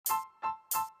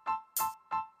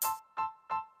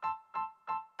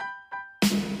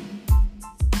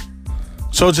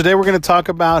So today we're going to talk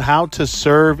about how to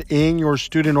serve in your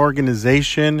student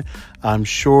organization. I'm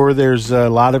sure there's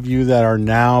a lot of you that are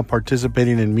now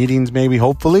participating in meetings, maybe,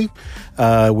 hopefully,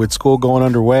 with school going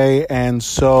underway. And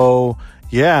so,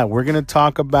 we're going to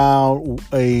talk about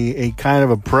a kind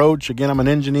of approach. Again, I'm an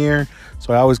engineer,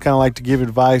 so I always kind of like to give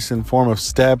advice in form of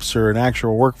steps or an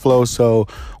actual workflow. So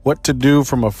what to do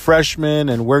from a freshman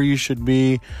and where you should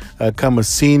become a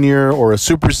senior or a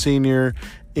super senior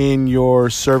in your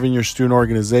serving your student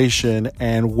organization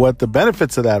and what the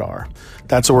benefits of that are.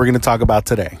 That's what we're going to talk about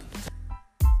today.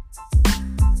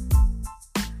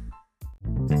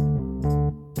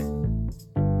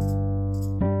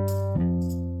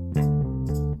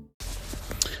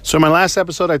 So in my last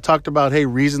episode, I talked about,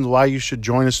 reasons why you should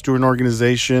join a student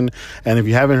organization. And if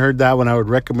you haven't heard that one, I would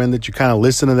recommend that you kind of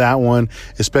listen to that one,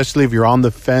 especially if you're on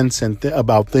the fence and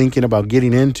thinking about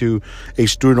getting into a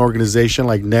student organization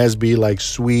like NSBE, like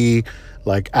SWE,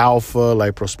 like Alpha,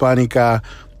 like Prospanica.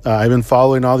 I've been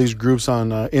following all these groups on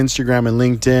Instagram and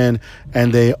LinkedIn,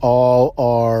 and they all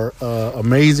are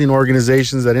amazing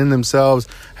organizations that in themselves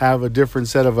have a different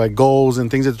set of goals and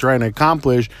things that they're trying to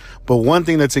accomplish. But one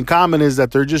thing that's in common is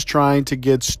that they're just trying to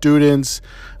get students,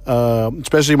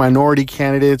 especially minority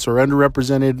candidates or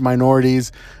underrepresented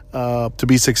minorities, to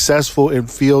be successful in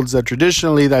fields that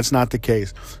traditionally that's not the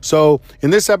case. So in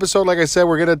this episode, like I said,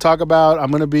 we're going to talk about, I'm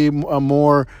going to be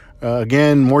more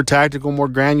tactical, more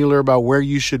granular about where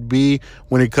you should be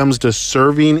when it comes to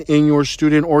serving in your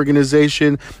student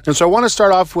organization. And so I want to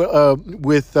start off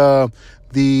with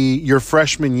your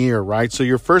freshman year, right? So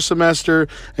your first semester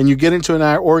and you get into an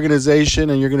organization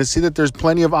and you're going to see that there's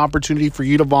plenty of opportunity for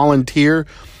you to volunteer.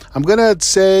 I'm going to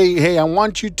say, I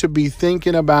want you to be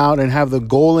thinking about and have the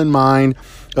goal in mind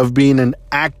of being an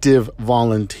active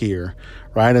volunteer.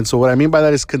 Right. And so what I mean by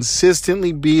that is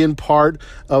consistently being part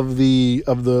of the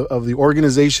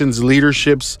organization's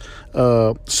leadership's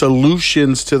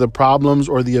solutions to the problems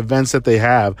or the events that they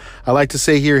have. I like to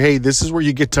say here, this is where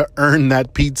you get to earn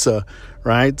that pizza.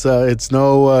 Right. It's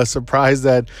no surprise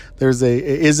that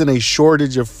isn't a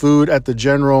shortage of food at the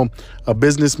general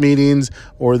business meetings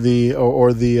or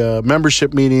the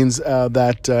membership meetings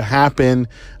that happen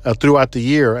throughout the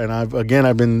year. And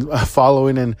I've been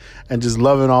following and just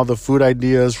loving all the food ideas,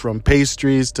 from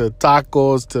pastries to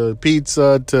tacos to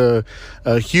pizza to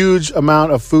a huge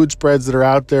amount of food spreads that are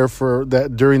out there for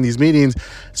that during these meetings.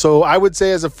 So I would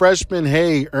say as a freshman,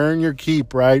 earn your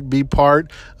keep, right? Be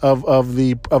part of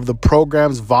the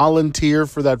programs, volunteer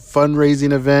for that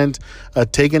fundraising event,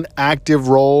 take an active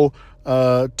role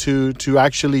to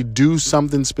actually do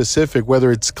something specific,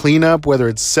 whether it's cleanup, whether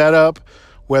it's setup,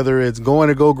 whether it's going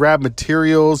to go grab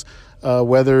materials,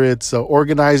 whether it's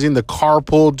organizing the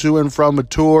carpool to and from a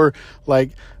tour.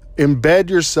 Embed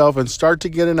yourself and start to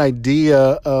get an idea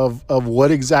of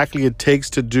what exactly it takes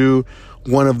to do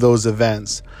one of those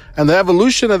events. And the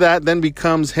evolution of that then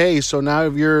becomes, so now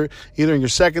if you're either in your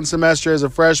second semester as a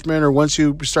freshman or once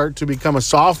you start to become a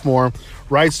sophomore,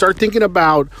 right, start thinking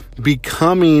about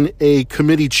becoming a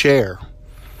committee chair,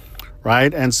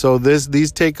 right? And so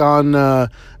these take on,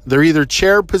 they're either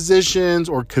chair positions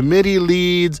or committee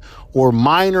leads or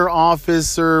minor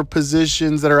officer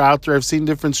positions that are out there. I've seen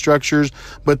different structures,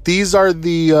 but these are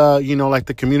the, like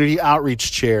the community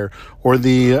outreach chair or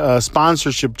the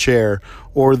sponsorship chair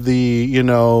or the,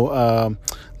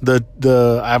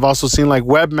 I've also seen like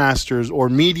webmasters or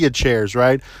media chairs,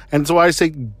 right? And so I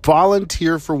say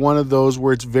volunteer for one of those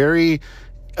where it's very,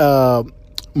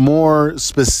 more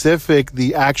specific,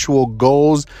 the actual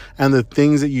goals and the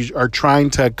things that you are trying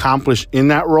to accomplish in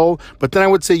that role. But then I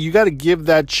would say you got to give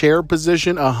that chair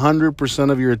position 100%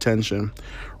 of your attention,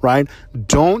 right?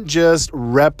 Don't just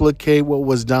replicate what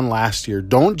was done last year.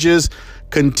 Don't just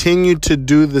continue to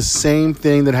do the same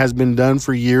thing that has been done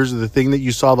for years or the thing that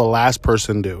you saw the last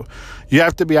person do. You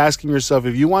have to be asking yourself,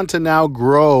 if you want to now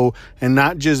grow and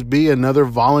not just be another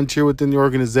volunteer within the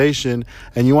organization,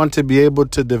 and you want to be able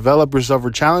to develop yourself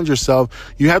or challenge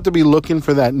yourself, you have to be looking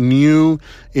for that new,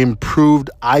 improved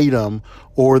item,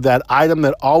 or that item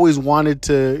that always wanted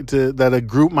that a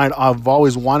group might have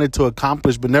always wanted to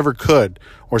accomplish but never could,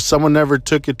 or someone never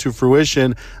took it to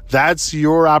fruition. That's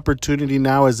your opportunity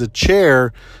now as a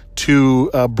chair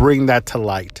to bring that to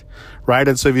light. Right.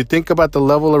 And so if you think about the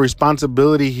level of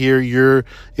responsibility here,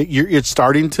 it's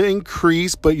starting to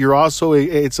increase, but you're also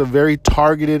it's a very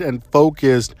targeted and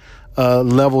focused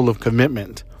level of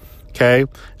commitment. Okay.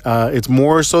 It's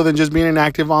more so than just being an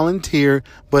active volunteer,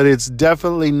 but it's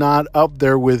definitely not up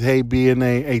there with, being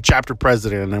a chapter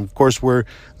president. And of course,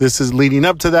 this is leading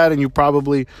up to that. And you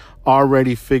probably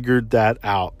already figured that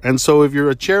out. And so if you're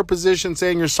a chair position,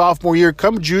 say in your sophomore year,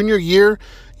 come junior year,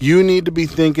 you need to be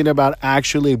thinking about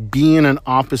actually being an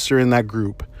officer in that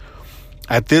group.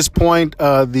 At this point,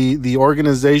 the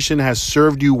organization has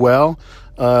served you well.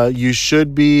 You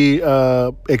should be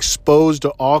exposed to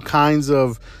all kinds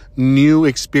of new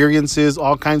experiences,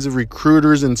 all kinds of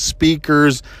recruiters and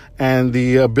speakers, and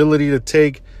the ability to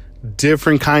take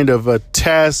different kind of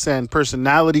tests and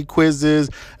personality quizzes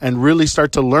and really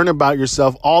start to learn about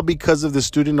yourself, all because of the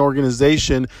student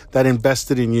organization that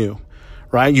invested in you.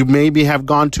 Right? You maybe have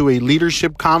gone to a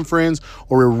leadership conference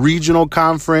or a regional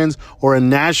conference or a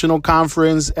national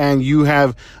conference, and you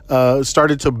have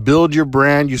started to build your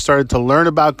brand. You started to learn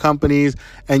about companies,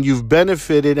 and you've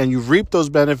benefited and you've reaped those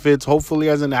benefits, hopefully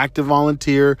as an active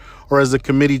volunteer or as a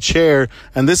committee chair.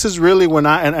 And this is really when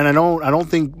I don't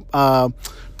think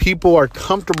people are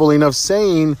comfortable enough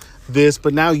saying this,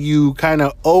 but now you kind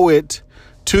of owe it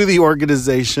to the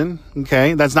organization.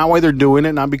 Okay. That's not why they're doing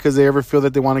it. Not because they ever feel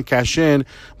that they want to cash in,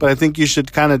 but I think you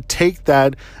should kind of take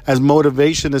that as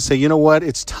motivation to say, you know what,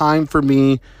 it's time for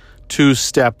me to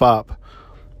step up.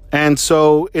 And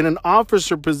so in an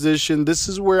officer position, this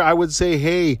is where I would say,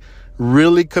 hey,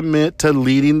 really commit to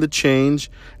leading the change.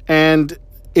 And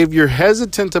if you're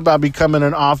hesitant about becoming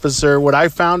an officer, what I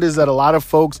found is that a lot of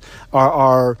folks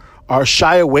are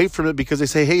shy away from it because they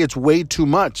say, hey, it's way too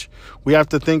much. We have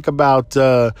to think about,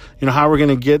 how we're going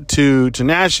to get to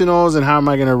nationals, and how am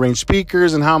I going to arrange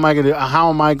speakers, and how am I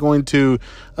going to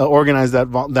organize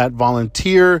that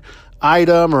volunteer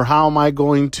item, or how am I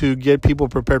going to get people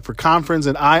prepared for conference,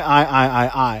 and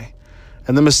I.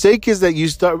 And the mistake is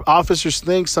that officers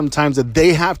think sometimes that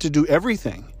they have to do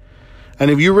everything. And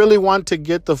if you really want to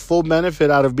get the full benefit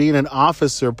out of being an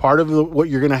officer, part of what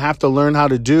you're going to have to learn how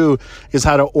to do is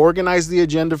how to organize the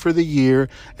agenda for the year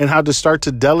and how to start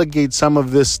to delegate some of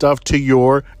this stuff to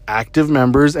your active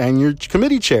members and your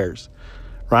committee chairs,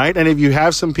 right? And if you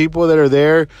have some people that are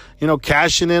there,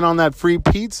 cashing in on that free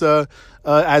pizza,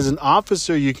 as an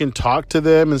officer, you can talk to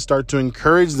them and start to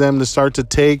encourage them to start to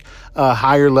take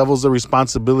higher levels of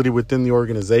responsibility within the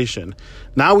organization.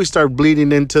 Now we start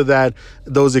bleeding into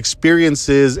those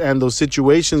experiences and those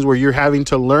situations where you're having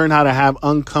to learn how to have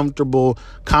uncomfortable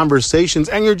conversations,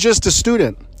 and you're just a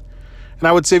student. And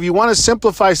I would say if you want to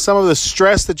simplify some of the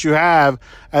stress that you have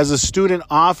as a student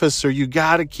officer, you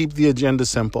got to keep the agenda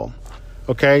simple.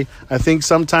 Okay, I think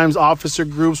sometimes officer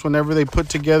groups, whenever they put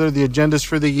together the agendas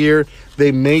for the year,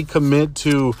 they may commit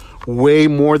to way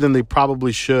more than they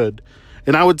probably should.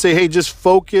 And I would say, hey, just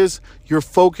focus. Your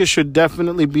focus should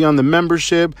definitely be on the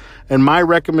membership. And my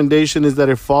recommendation is that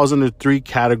it falls under 3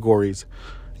 categories.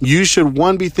 You should,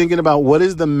 one, be thinking about what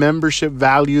is the membership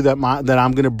value that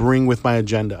I'm going to bring with my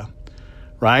agenda,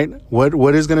 right?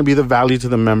 What is going to be the value to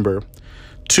the member?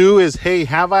 2 is, hey,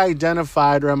 have I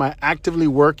identified, or am I actively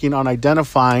working on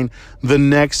identifying the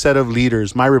next set of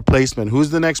leaders, my replacement? Who's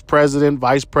the next president,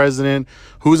 vice president?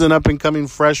 Who's an up-and-coming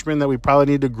freshman that we probably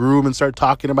need to groom and start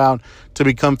talking about to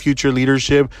become future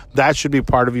leadership? That should be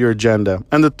part of your agenda.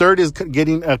 And the 3rd is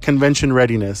getting a convention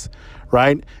readiness,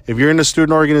 right? If you're in a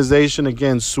student organization,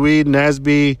 again, Swede,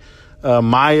 NSBE,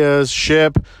 Maya,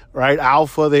 SHIP, right,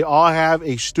 Alpha, they all have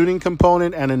a student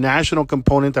component and a national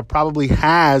component that probably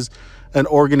has a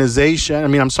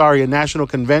national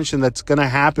convention that's going to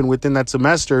happen within that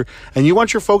semester, and you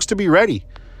want your folks to be ready.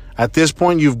 At this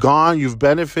point, you've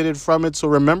benefited from it. So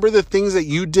remember the things that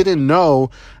you didn't know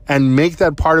and make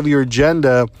that part of your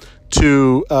agenda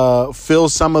to fill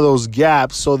some of those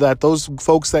gaps, so that those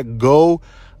folks that go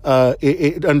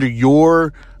under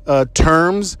your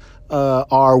terms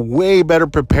are way better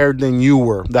prepared than you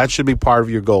were. That should be part of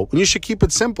your goal. And you should keep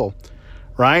it simple.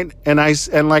 Right. And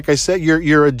like I said,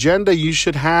 your agenda, you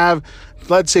should have,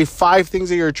 let's say, 5 things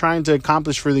that you're trying to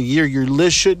accomplish for the year. Your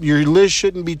list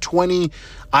shouldn't be 20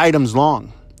 items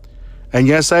long. And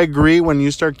yes, I agree, when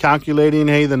you start calculating,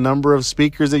 hey, the number of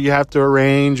speakers that you have to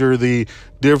arrange, or the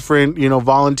different,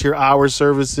 volunteer hour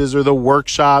services, or the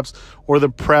workshops, or the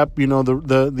prep,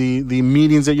 the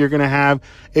meetings that you're going to have,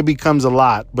 it becomes a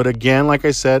lot. But again, like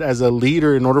I said, as a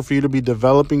leader, in order for you to be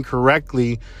developing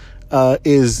correctly,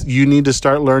 is you need to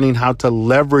start learning how to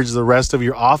leverage the rest of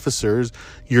your officers,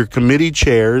 your committee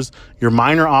chairs, your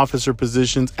minor officer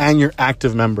positions, and your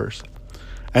active members.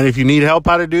 And if you need help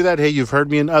how to do that, hey, you've heard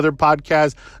me in other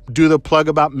podcasts do the plug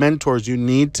about mentors. You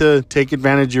need to take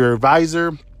advantage of your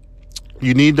advisor.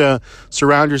 You need to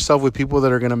surround yourself with people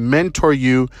that are going to mentor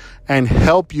you and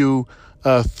help you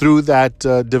through that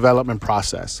development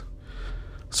process.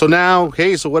 So now,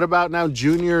 hey, so what about now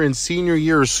junior and senior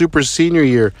year, or super senior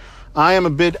year? I am a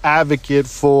big advocate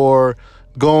for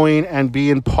going and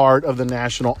being part of the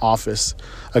national office.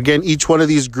 Again, each one of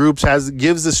these groups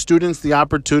gives the students the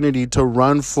opportunity to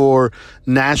run for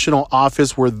national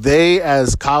office, where they,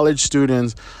 as college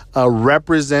students,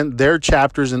 represent their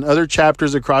chapters and other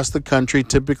chapters across the country,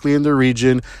 typically in the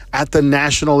region, at the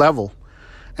national level.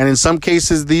 And in some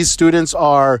cases, these students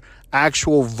are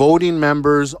actual voting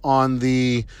members on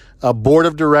the board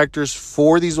of directors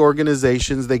for these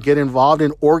organizations. They get involved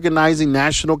in organizing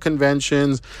national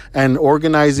conventions and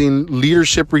organizing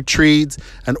leadership retreats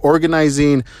and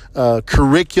organizing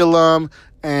curriculum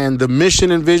and the mission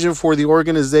and vision for the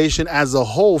organization as a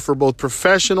whole, for both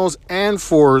professionals and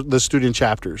for the student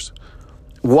chapters,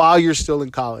 while you're still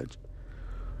in college.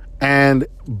 And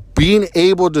being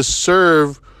able to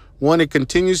serve, one, it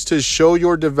continues to show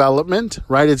your development,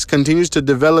 right? It continues to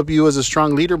develop you as a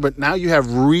strong leader, but now you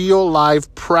have real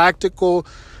life, practical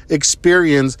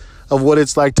experience of what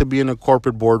it's like to be in a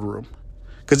corporate boardroom.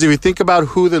 Because if you think about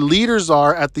who the leaders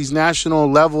are at these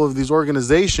national level of these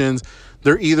organizations,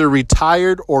 they're either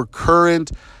retired or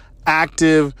current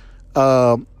active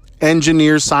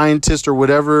engineers, scientists, or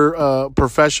whatever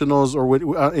professionals,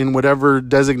 or in whatever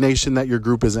designation that your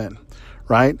group is in,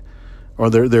 right? Or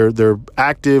they're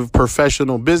active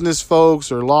professional business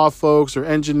folks or law folks or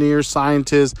engineers,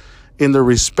 scientists in their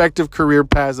respective career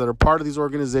paths that are part of these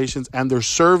organizations, and they're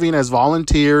serving as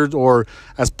volunteers or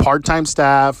as part-time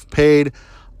staff paid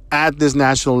at this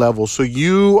national level. So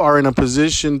you are in a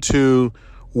position to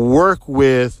work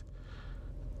with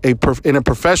in a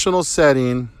professional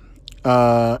setting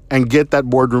and get that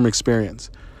boardroom experience,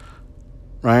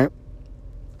 right?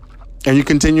 And you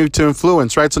continue to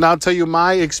influence, right? So now I'll tell you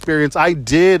my experience. I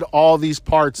did all these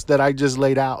parts that I just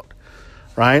laid out,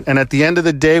 right? And at the end of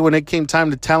the day, when it came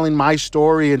time to telling my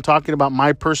story and talking about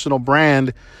my personal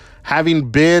brand,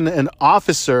 having been an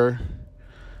officer,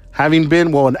 having been, a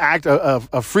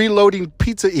freeloading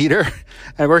pizza eater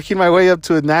and working my way up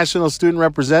to a national student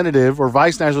representative or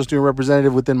vice national student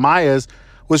representative within Myers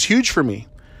was huge for me.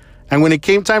 And when it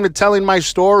came time to telling my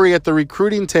story at the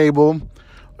recruiting table,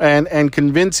 and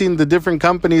convincing the different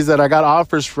companies that I got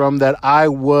offers from that I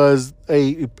was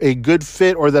a good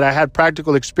fit, or that I had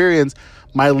practical experience,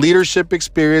 my leadership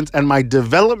experience and my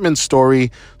development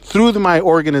story through my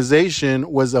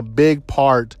organization was a big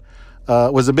part,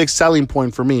 was a big selling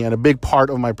point for me and a big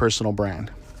part of my personal brand.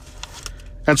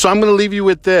 And so I'm going to leave you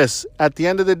with this. At the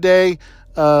end of the day,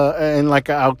 and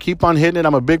like I'll keep on hitting it,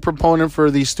 I'm a big proponent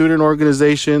for these student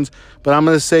organizations, but I'm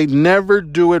going to say never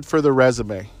do it for the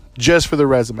resume. Just for the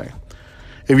resume.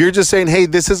 If you're just saying, hey,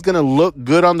 this is going to look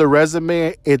good on the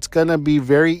resume, it's going to be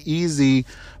very easy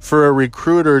for a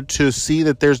recruiter to see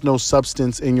that there's no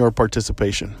substance in your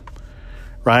participation,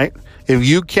 right? If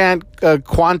you can't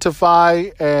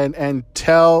quantify and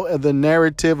tell the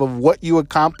narrative of what you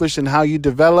accomplished and how you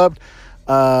developed,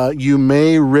 you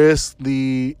may risk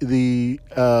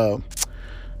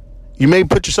you may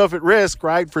put yourself at risk,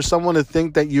 right, for someone to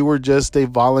think that you were just a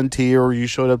volunteer or you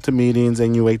showed up to meetings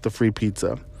and you ate the free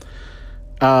pizza.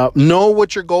 Know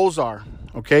what your goals are,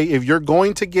 okay? If you're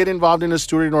going to get involved in a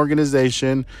student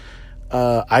organization,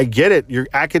 I get it. You're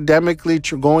academically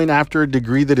going after a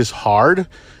degree that is hard.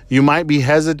 You might be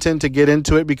hesitant to get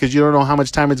into it because you don't know how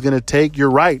much time it's going to take. You're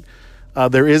right.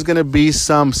 There is going to be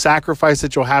some sacrifice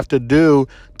that you'll have to do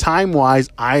time-wise.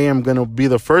 I am going to be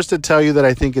the first to tell you that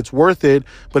I think it's worth it.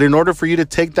 But in order for you to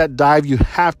take that dive, you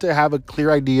have to have a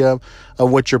clear idea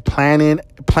of what your plan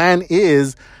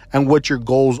is and what your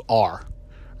goals are,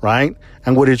 right?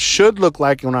 And what it should look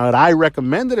like, and what I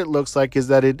recommend that it looks like, is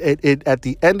that it at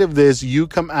the end of this, you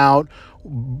come out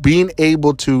being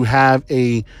able to have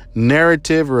a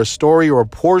narrative or a story or a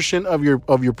portion of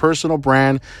your personal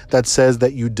brand that says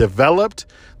that you developed,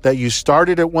 that you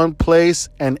started at one place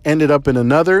and ended up in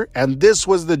another, and this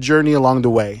was the journey along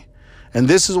the way. And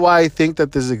this is why I think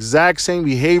that this exact same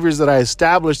behaviors that I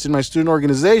established in my student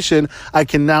organization, I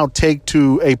can now take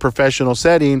to a professional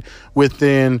setting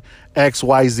within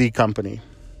XYZ company.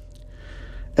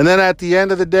 And then at the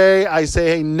end of the day, I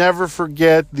say, hey, never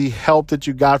forget the help that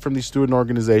you got from these student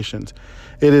organizations.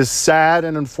 It is sad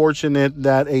and unfortunate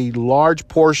that a large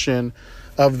portion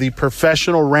of the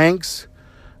professional ranks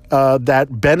that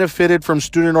benefited from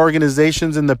student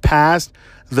organizations in the past,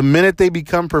 the minute they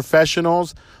become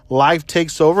professionals, life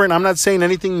takes over. And I'm not saying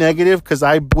anything negative, because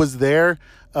I was there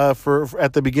for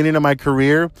at the beginning of my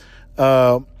career,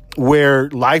 where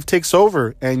life takes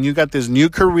over and you got this new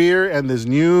career and this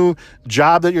new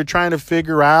job that you're trying to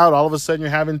figure out. All of a sudden you're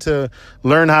having to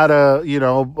learn how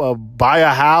to, buy a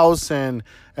house and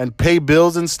pay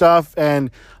bills and stuff.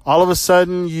 And all of a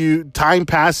sudden time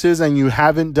passes and you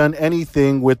haven't done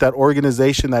anything with that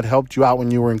organization that helped you out when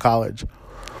you were in college.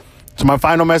 So my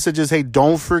final message is, hey,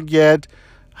 don't forget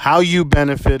how you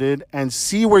benefited and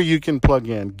see where you can plug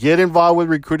in. Get involved with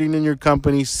recruiting in your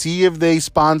company. See if they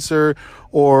sponsor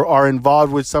or are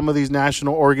involved with some of these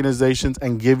national organizations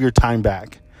and give your time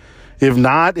back. If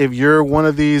not, if you're in one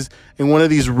of these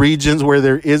regions where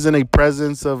there isn't a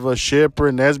presence of a SHIP or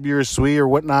an SB or a SWE or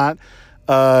whatnot,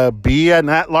 be an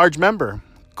at-large member.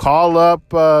 Call up,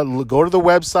 go to the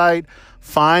website,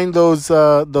 find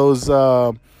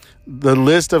the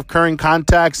list of current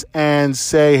contacts and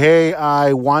say, hey,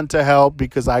 I want to help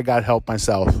because I got help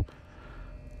myself.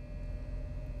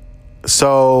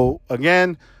 So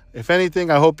again, if anything,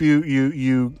 I hope you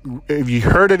if you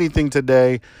heard anything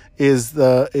today is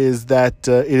that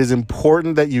it is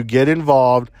important that you get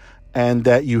involved and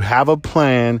that you have a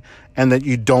plan and that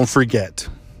you don't forget.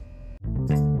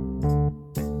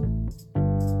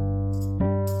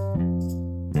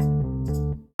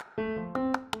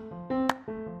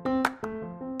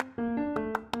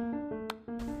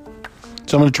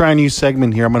 So I'm going to try a new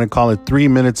segment here. I'm going to call it 3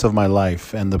 minutes of my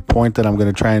life. And the point that I'm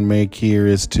going to try and make here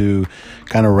is to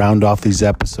kind of round off these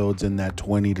episodes in that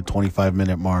 20 to 25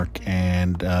 minute mark.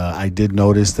 And I did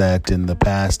notice that in the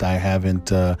past, I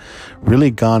haven't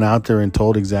really gone out there and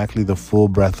told exactly the full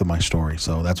breadth of my story.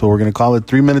 So that's what we're going to call it,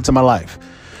 3 minutes of my life.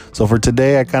 So for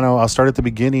today, I'll start at the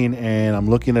beginning, and I'm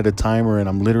looking at a timer, and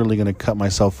I'm literally going to cut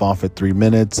myself off at 3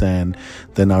 minutes, and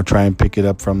then I'll try and pick it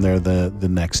up from there the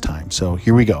next time. So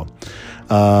here we go.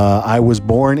 I was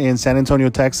born in San Antonio,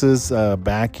 Texas,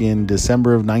 back in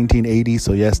December of 1980.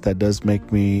 So yes, that does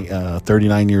make me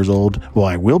 39 years old. Well,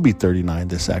 I will be 39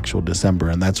 this actual December.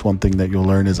 And that's one thing that you'll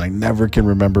learn is I never can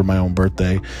remember my own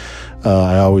birthday.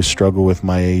 I always struggle with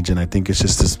my age, and I think it's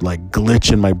just this like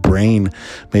glitch in my brain.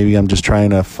 Maybe I'm just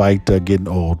trying to fight getting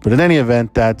old. But in any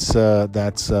event, that's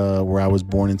where I was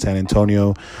born in San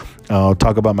Antonio. I'll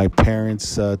talk about my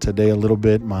parents today a little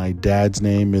bit. My dad's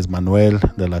name is Manuel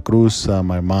de la Cruz.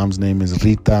 My mom's name is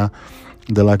Rita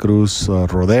de la Cruz.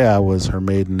 Rodea was her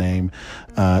maiden name,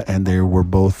 and they were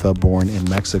both born in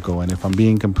Mexico. And if I'm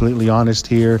being completely honest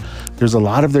here, there's a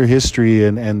lot of their history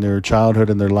and their childhood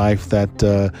and their life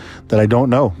that I don't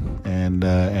know, and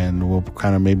we'll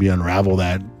kind of maybe unravel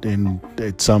that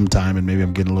at some time. And maybe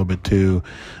I'm getting a little bit too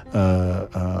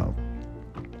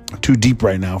deep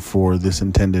right now for this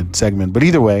intended segment, but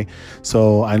either way,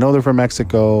 so I know they're from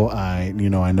Mexico. I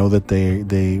know that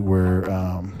they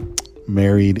were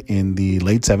married in the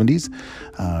late 70s.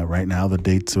 Right now the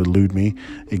dates elude me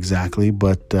exactly,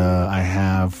 but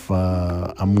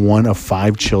I'm one of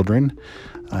 5 children.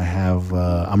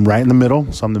 I'm right in the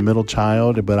middle, so I'm the middle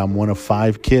child, but I'm one of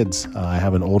 5 kids. I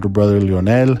have an older brother,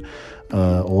 Leonel,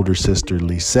 older sister,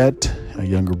 Lisette, a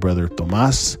younger brother,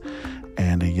 Tomas,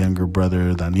 and a younger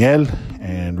brother, Daniel.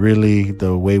 And really,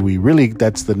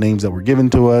 that's the names that were given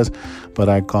to us, but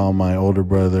I call my older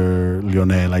brother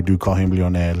Lionel. I do call him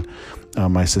Lionel.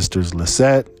 My sister's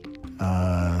Lisette.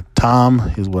 Tom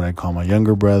is what I call my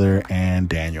younger brother, and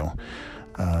Daniel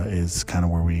is kind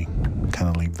of where we kind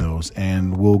of leave those.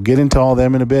 And we'll get into all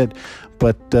them in a bit.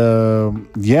 But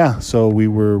so we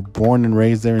were born and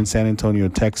raised there in San Antonio,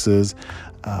 Texas.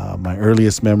 My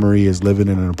earliest memory is living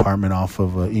in an apartment off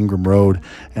of Ingram Road,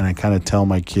 and I kind of tell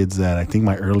my kids that I think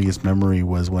my earliest memory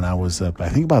was when I was I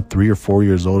think about 3 or 4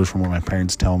 years old, is from what my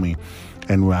parents tell me.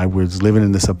 And when I was living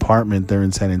in this apartment there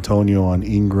in San Antonio on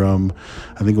Ingram,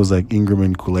 I think it was like Ingram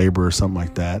and Culebra or something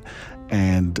like that.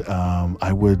 And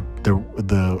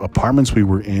the apartments we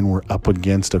were in were up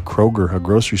against a Kroger, a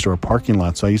grocery store parking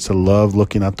lot. So I used to love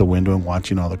looking out the window and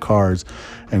watching all the cars.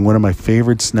 And one of my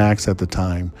favorite snacks at the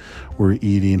time were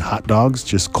eating hot dogs,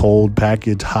 just cold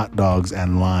packaged hot dogs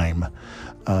and lime.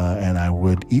 And I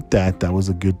would eat that. That was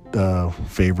a good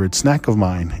favorite snack of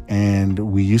mine. And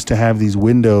we used to have these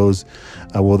windows.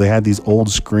 They had these old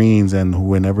screens, and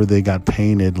whenever they got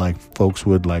painted, like folks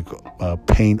would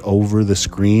paint over the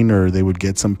screen, or they would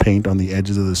get some paint on the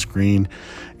edges of the screen.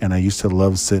 And I used to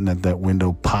love sitting at that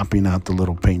window, popping out the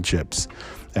little paint chips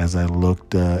as I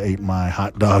ate my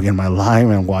hot dog and my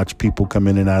lime and watched people come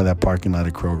in and out of that parking lot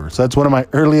at Kroger. So that's one of my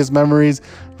earliest memories.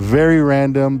 Very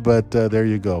random, but there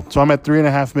you go. So I'm at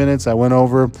 3.5 minutes. I went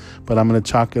over, but I'm going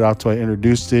to chalk it off to I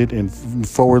introduced it. In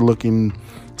forward-looking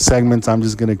segments, I'm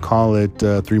just going to call it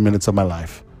 3 minutes of my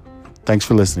life. Thanks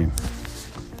for listening.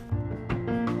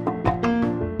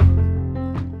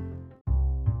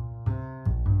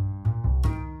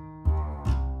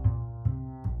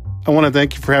 I want to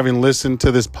thank you for having listened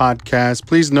to this podcast.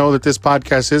 Please know that this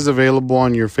podcast is available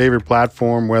on your favorite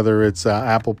platform, whether it's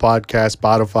Apple Podcast,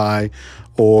 Spotify,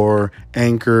 or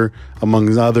Anchor,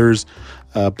 among others.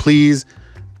 Please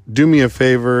do me a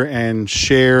favor and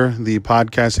share the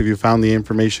podcast if you found the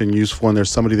information useful and there's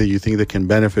somebody that you think that can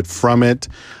benefit from it.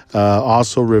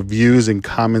 Also, reviews and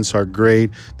comments are great.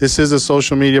 This is a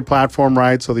social media platform,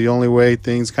 right? So the only way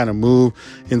things kind of move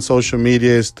in social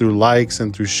media is through likes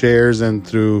and through shares and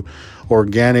through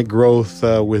organic growth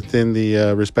within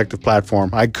the respective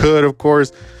platform. I could, of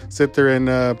course, sit there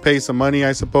and pay some money,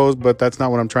 I suppose, but that's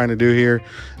not what I'm trying to do here.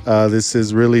 This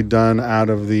is really done out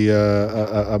of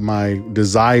the my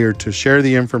desire to share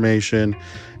the information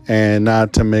and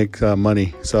not to make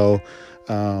money. So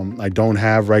I don't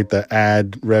have the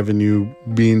ad revenue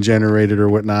being generated or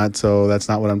whatnot. So that's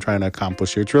not what I'm trying to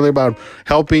accomplish here. It's really about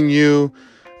helping you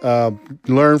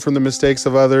learn from the mistakes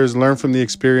of others, learn from the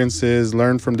experiences,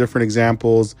 learn from different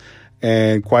examples,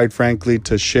 and quite frankly,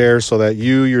 to share so that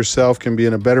you yourself can be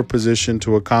in a better position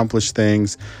to accomplish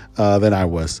things than I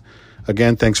was.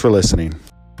 Again, thanks for listening.